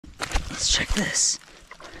Let's check this.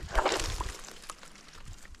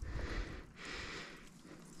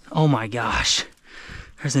 Oh my gosh.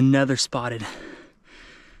 There's another spotted.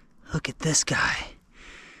 Look at this guy.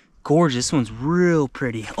 Gorgeous. This one's real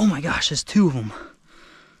pretty. Oh my gosh, there's two of them.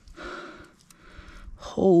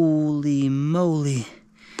 Holy moly.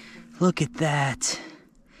 Look at that.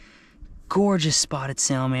 Gorgeous spotted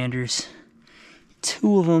salamanders.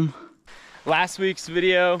 Two of them. Last week's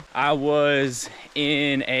video, I was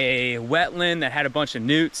in a wetland that had a bunch of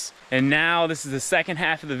newts. And now this is the second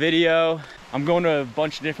half of the video. I'm going to a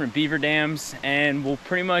bunch of different beaver dams and we'll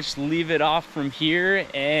pretty much leave it off from here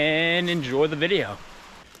and enjoy the video.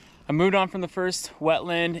 I moved on from the first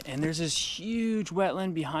wetland and there's this huge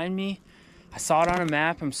wetland behind me. I saw it on a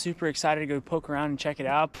map. I'm super excited to go poke around and check it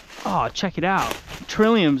out. Oh, check it out.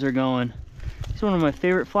 Trilliums are going. It's one of my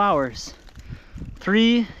favorite flowers.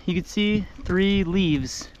 You can see 3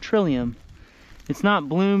 leaves, trillium. It's not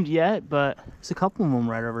bloomed yet, but there's a couple of them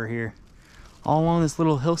right over here, all along this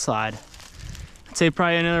little hillside. I'd say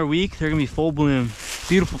probably another week, they're gonna be full bloom.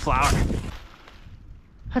 Beautiful flower.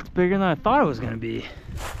 That's bigger than I thought it was gonna be.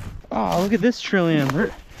 Oh, look at this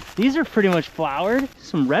trillium. These are pretty much flowered.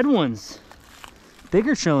 Some red ones,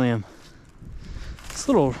 bigger trillium. This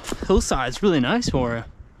little hillside's really nice for it.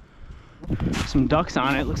 Some ducks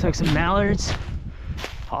on it, looks like some mallards.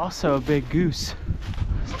 Also a big goose.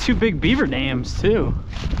 2 big beaver dams too.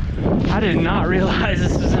 I did not realize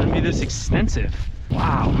this was gonna be this extensive.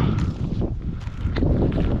 Wow.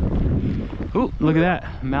 Ooh, look at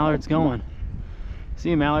that. Mallard's going.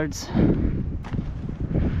 See you, mallards.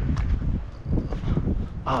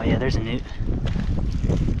 Oh yeah, there's a newt.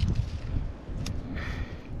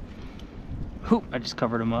 Ooh, I just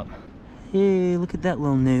covered him up. Hey, look at that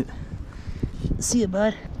little newt. See ya,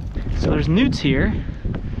 bud. So there's newts here.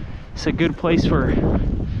 It's a good place for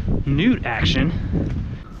newt action.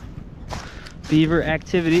 Beaver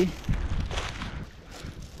activity.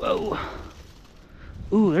 Whoa.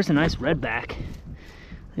 Ooh, there's a nice redback.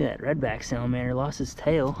 Look at that redback salamander, lost his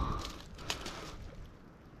tail.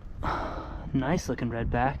 Nice looking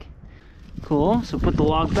redback. Cool, so put the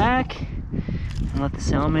log back and let the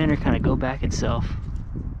salamander kind of go back itself.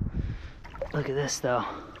 Look at this though.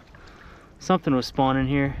 Something was spawning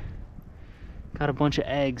here. Got a bunch of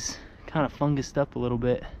eggs, kind of fungused up a little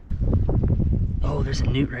bit. Oh, there's a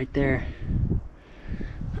newt right there.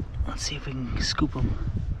 Let's see if we can scoop him.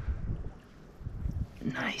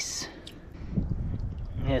 Nice.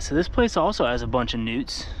 Yeah, so this place also has a bunch of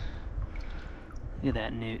newts. Look at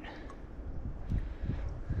that newt.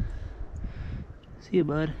 See you,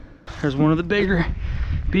 bud. There's one of the bigger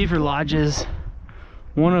beaver lodges.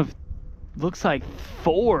 One of, looks like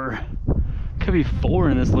 4. Could be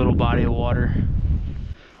 4 in this little body of water.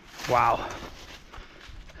 Wow.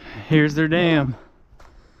 Here's their dam.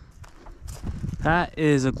 That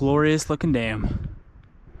is a glorious looking dam.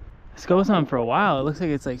 This goes on for a while. It looks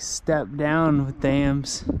like it's like stepped down with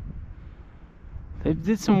dams. They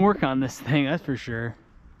did some work on this thing, that's for sure.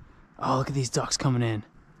 Oh, look at these ducks coming in.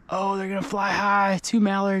 Oh, they're gonna fly high. 2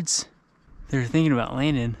 mallards. They're thinking about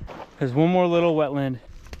landing. There's one more little wetland,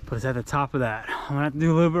 but it's at the top of that. I'm gonna have to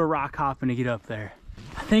do a little bit of rock hopping to get up there.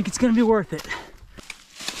 I think it's gonna be worth it.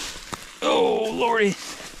 Oh, lordy.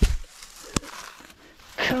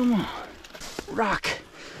 Come on. Rock.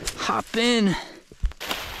 Hop in.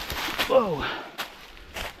 Whoa.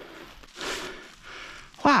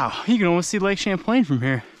 Wow, you can almost see Lake Champlain from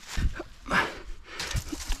here.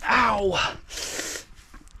 Ow.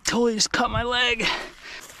 Totally just cut my leg.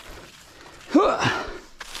 Alright,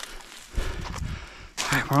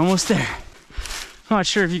 we're almost there. I'm not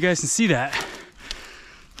sure if you guys can see that,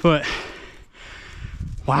 but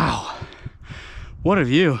wow, what a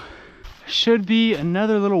view. Should be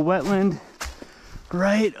another little wetland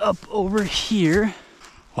right up over here.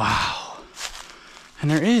 Wow.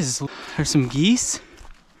 And there's some geese.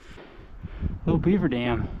 Little beaver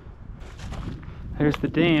dam. There's the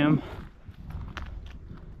dam.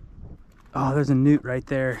 Oh, there's a newt right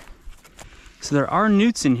there. So there are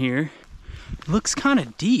newts in here. It looks kind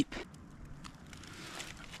of deep.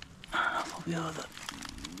 I don't know if I'll be able to...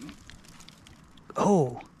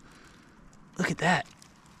 Oh, look at that.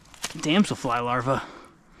 Damselfly larva.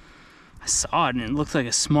 I saw it and it looked like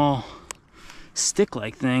a small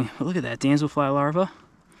stick-like thing. But look at that damselfly larva.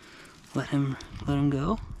 Let him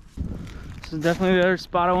go. This is definitely the other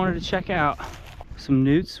spot I wanted to check out. Some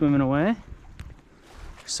newts swimming away.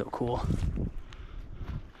 They're so cool.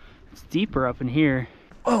 It's deeper up in here.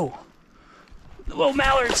 Whoa! Whoa,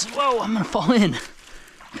 mallards! Whoa, I'm gonna fall in.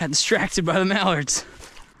 Got distracted by the mallards.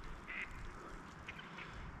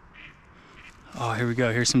 Oh, here we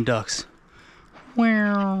go. Here's some ducks.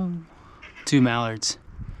 Wow. 2 mallards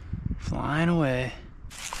flying away.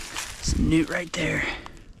 There's a newt right there.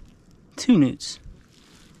 2 newts.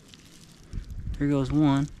 Here goes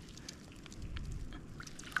one.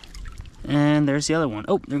 And there's the other one.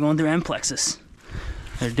 Oh, they're going through M plexus.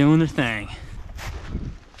 They're doing their thing.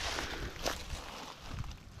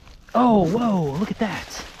 Oh, whoa, look at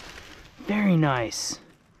that. Very nice.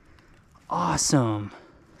 Awesome.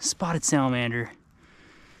 Spotted salamander.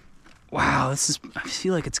 Wow, this is, I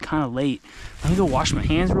feel like it's kind of late. Let me go wash my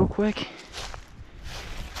hands real quick.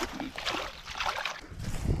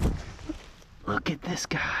 Look at this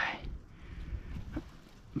guy.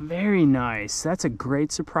 Very nice. That's a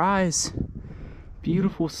great surprise.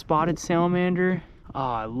 Beautiful spotted salamander. Oh,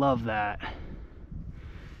 I love that.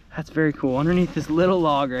 That's very cool. Underneath this little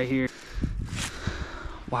log right here.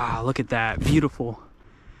 Wow, look at that. Beautiful.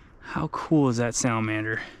 How cool is that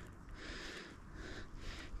salamander?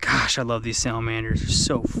 Gosh, I love these salamanders. They're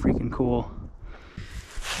so freaking cool.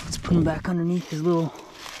 Let's put him back underneath his little...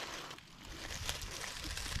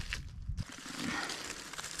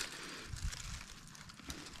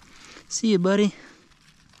 See you, buddy.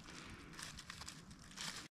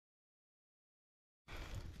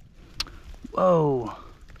 Whoa.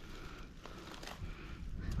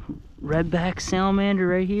 Redback salamander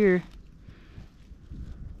right here.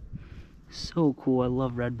 So cool. I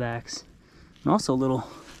love redbacks. And also a little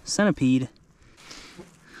centipede.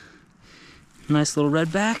 Nice little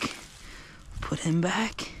redback. Put him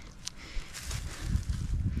back.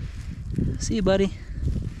 See you, buddy.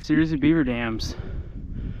 Series of beaver dams.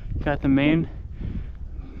 Got the main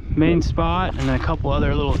spot and then a couple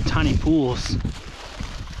other little tiny pools.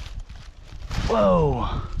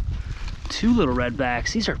 Whoa, 2 little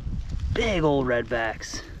redbacks. These are big old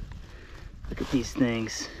redbacks. Look at these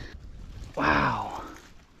things. Wow,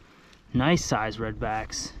 nice size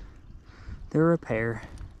redbacks. They're a pair.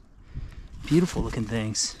 Beautiful looking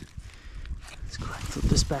things. Let's go ahead and flip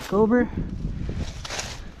this back over.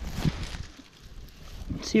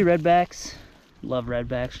 See redbacks. Love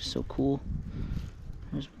redbacks, they're so cool.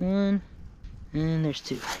 There's 1, and there's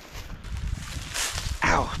 2.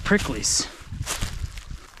 Ow, pricklies.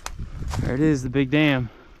 There it is, the big dam.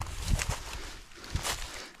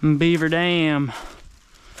 Beaver Dam.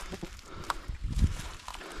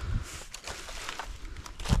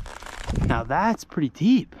 Now that's pretty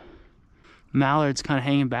deep. Mallard's kind of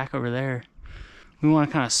hanging back over there. We want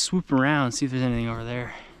to kind of swoop around and see if there's anything over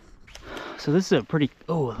there. So this is a pretty,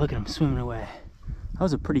 oh, look at him swimming away. That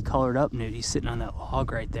was a pretty colored up newt. He's sitting on that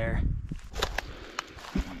log right there.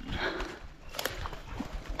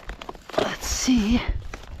 Let's see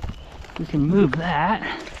if we can move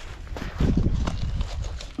that.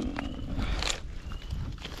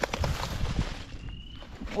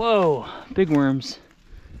 Whoa, big worms.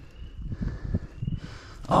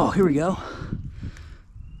 Oh, here we go.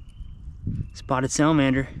 Spotted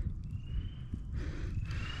salamander.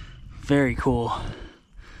 Very cool.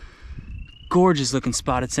 Gorgeous looking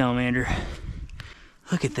spotted salamander.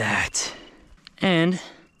 Look at that. And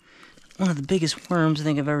one of the biggest worms I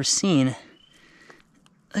think I've ever seen.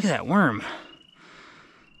 Look at that worm.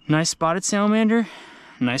 Nice spotted salamander,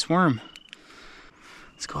 nice worm.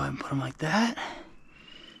 Let's go ahead and put them like that.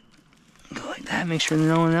 Go like that, make sure there's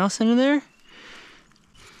no one else under there.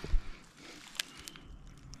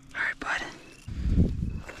 All right, bud.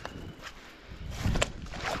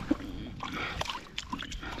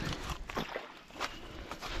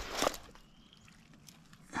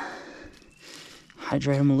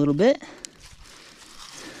 Hydrate them a little bit.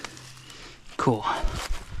 Cool.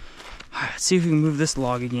 All right, let's see if we can move this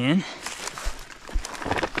log again.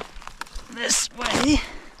 This way.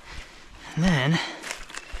 And then,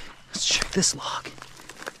 let's check this log.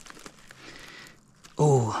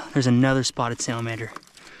 Oh, there's another spotted salamander.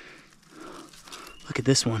 Look at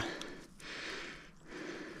this one.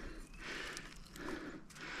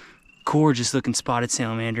 Gorgeous looking spotted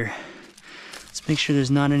salamander. Let's make sure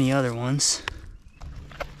there's not any other ones.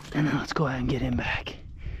 And then let's go ahead and get him back.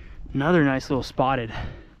 Another nice little spotted.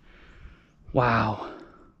 Wow.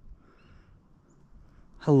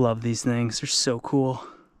 I love these things. They're so cool.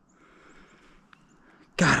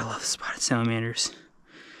 God, I love spotted salamanders.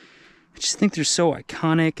 I just think they're so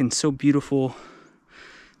iconic and so beautiful.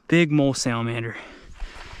 Big mole salamander.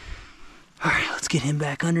 All right, let's get him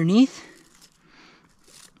back underneath.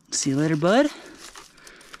 See you later, bud.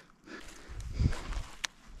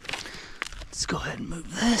 Let's go ahead and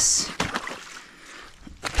move this.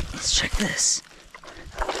 Let's check this.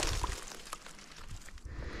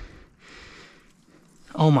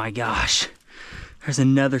 Oh my gosh, there's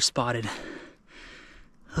another spotted.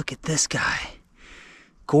 Look at this guy.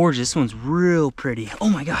 Gorgeous. This one's real pretty. Oh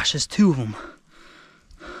my gosh, there's two of them.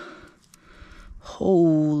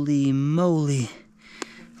 Holy moly.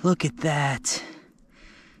 Look at that.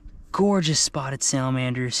 Gorgeous spotted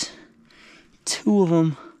salamanders. Two of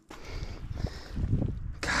them.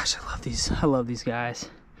 Gosh, I love these. I love these guys.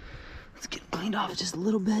 Let's get cleaned off just a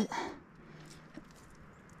little bit.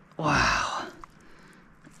 Wow.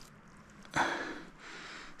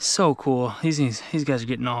 So cool. These guys are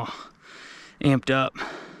getting all amped up.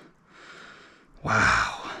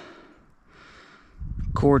 Wow.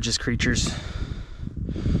 Gorgeous creatures.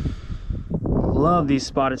 Love these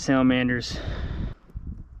spotted salamanders.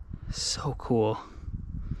 So cool.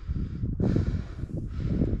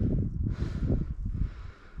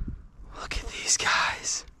 Look at these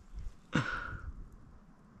guys.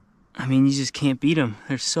 I mean, you just can't beat them.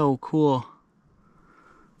 They're so cool.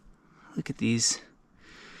 Look at these.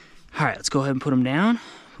 All right, let's go ahead and put them down.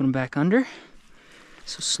 Put them back under.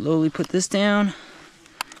 So slowly put this down.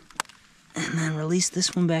 And then release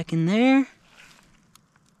this one back in there.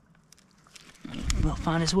 We'll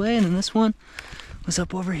find his way, and then this one was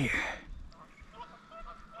up over here.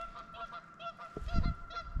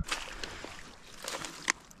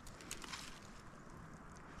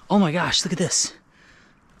 Oh my gosh, look at this.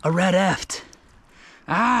 A red eft.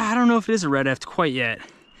 I don't know if it is a red eft quite yet.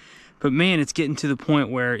 But man, it's getting to the point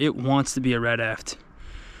where it wants to be a red eft.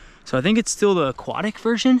 So I think it's still the aquatic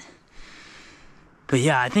version. But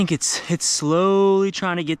yeah, I think it's slowly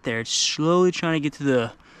trying to get there. It's slowly trying to get to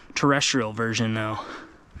the terrestrial version now.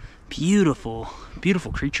 Beautiful,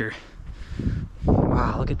 beautiful creature.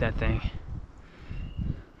 Wow, look at that thing.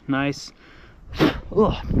 Nice.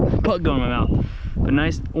 Ugh, bug going in my mouth. But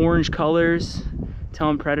nice orange colors.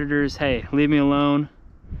 Telling predators, hey, leave me alone.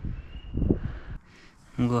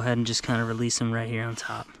 We'll go ahead and just kind of release them right here on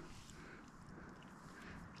top.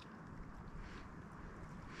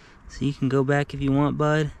 So you can go back if you want,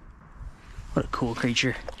 bud. What a cool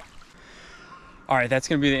creature. All right, that's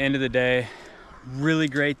gonna be the end of the day. Really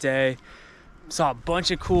great day. Saw a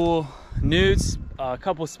bunch of cool newts, a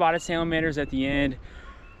couple of spotted salamanders at the end.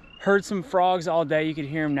 Heard some frogs all day. You could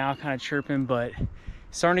hear them now kind of chirping, but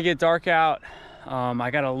it's starting to get dark out. I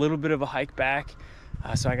got a little bit of a hike back,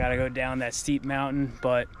 so I gotta go down that steep mountain.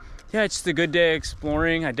 But yeah, it's just a good day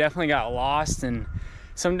exploring. I definitely got lost, and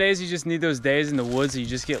some days you just need those days in the woods that you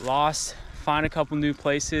just get lost, find a couple new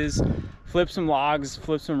places, flip some logs,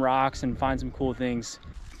 flip some rocks, and find some cool things.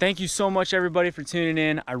 Thank you so much, everybody, for tuning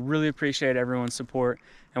in. I really appreciate everyone's support,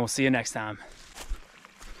 and we'll see you next time.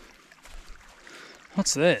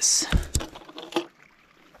 What's this?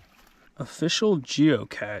 Official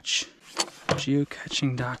geocache.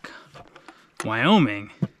 Geocaching.com.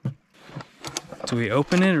 Wyoming. Do we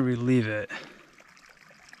open it or we leave it?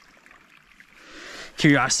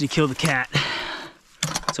 Curiosity killed the cat.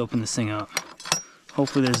 Let's open this thing up.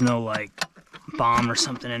 Hopefully there's no like bomb or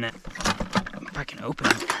something in it. If I can open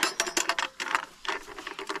it.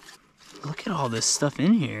 Look at all this stuff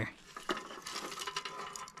in here.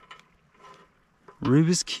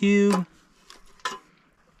 Rubik's Cube.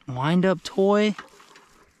 Wind up toy.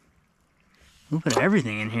 We'll put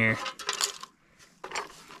everything in here.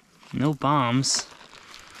 No bombs.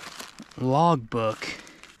 Logbook.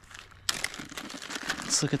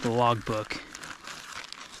 Let's look at the logbook.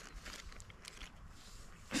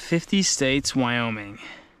 50 states, Wyoming.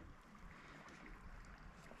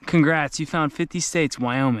 Congrats, you found 50 states,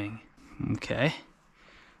 Wyoming. Okay.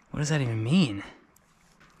 What does that even mean?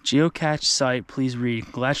 Geocache site, please read.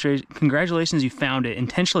 Congratulations, you found it,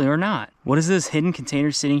 intentionally or not. What is this hidden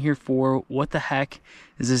container sitting here for? What the heck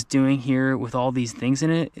is this doing here with all these things in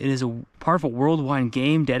it? It is a part of a worldwide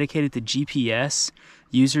game dedicated to GPS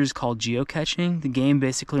users called Geocaching. The game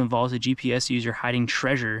basically involves a GPS user hiding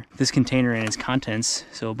treasure, this container and its contents,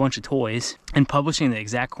 so a bunch of toys, and publishing the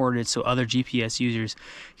exact coordinates so other GPS users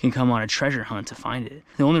can come on a treasure hunt to find it.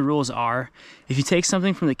 The only rules are, if you take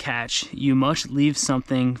something from the cache, you must leave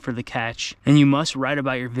something for the cache, and you must write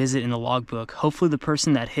about your visit in the logbook. Hopefully the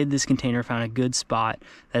person that hid this container found a good spot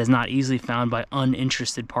that is not easily found by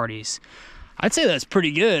uninterested parties. I'd say that's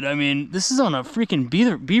pretty good. I mean, this is on a freaking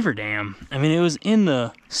beaver dam. I mean, it was in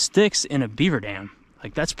the sticks in a beaver dam.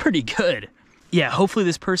 Like, that's pretty good. Yeah, hopefully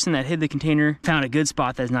this person that hid the container found a good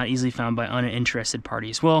spot that's not easily found by uninterested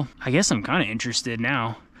parties. Well, I guess I'm kind of interested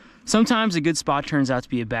now. Sometimes a good spot turns out to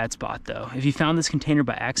be a bad spot, though. If you found this container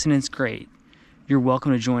by accident, it's great. You're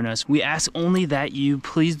welcome to join us. We ask only that you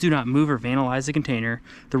please do not move or vandalize the container.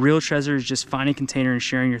 The real treasure is just finding a container and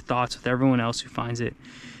sharing your thoughts with everyone else who finds it.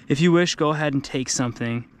 If you wish, go ahead and take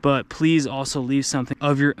something, but please also leave something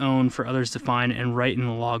of your own for others to find and write in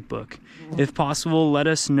the logbook. If possible, let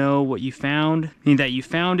us know what you found, meaning that you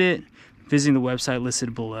found it, visiting the website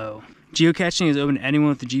listed below. Geocaching is open to anyone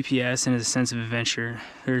with a GPS and has a sense of adventure.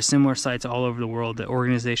 There are similar sites all over the world. The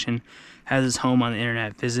organization has its home on the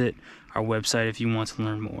internet. Visit our website if you want to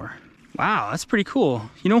learn more. Wow, that's pretty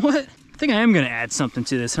cool. You know what? I think I am gonna add something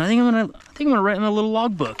to this, and I think I'm gonna write in my little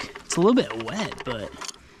logbook. It's a little bit wet, but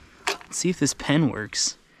let's see if this pen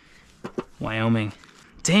works. Wyoming.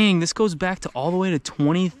 Dang, this goes back to all the way to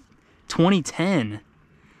 2010.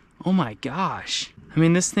 Oh my gosh. I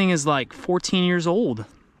mean, this thing is like 14 years old.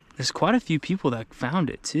 There's quite a few people that found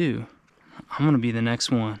it too. I'm gonna be the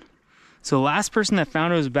next one. So the last person that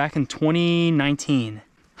found it was back in 2019.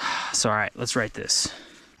 So all right, let's write this.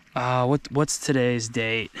 What's today's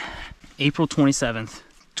date? April 27th,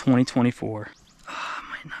 2024.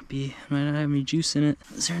 Might not have any juice in it.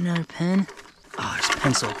 Is there another pen? Oh, there's a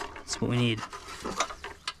pencil. That's what we need.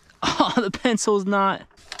 Oh, the pencil's not.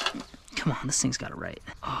 Come on, this thing's got it right.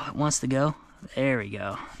 Oh, it wants to go. There we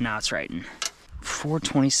go. Now it's writing.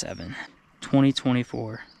 4/27,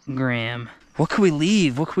 2024. Graham. What could we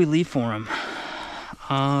leave? What could we leave for him?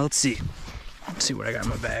 Let's see. Let's see what I got in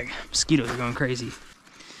my bag. Mosquitoes are going crazy.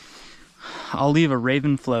 I'll leave a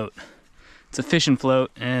Raven float. It's a fishing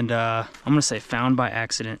float, and I'm gonna say found by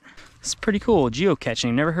accident. It's pretty cool.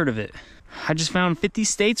 Geocaching, never heard of it. I just found 50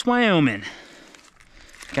 states, Wyoming.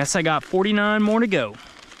 Guess I got 49 more to go.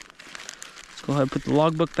 Let's go ahead and put the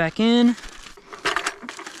logbook back in.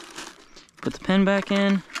 Put the pen back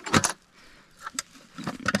in.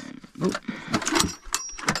 Oop.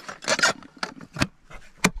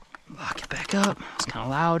 Lock it back up. It's kind of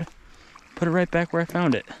loud. Put it right back where I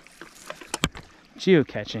found it.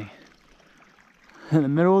 Geocaching. In the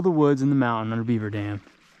middle of the woods in the mountain under Beaver Dam.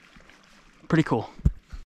 Pretty cool.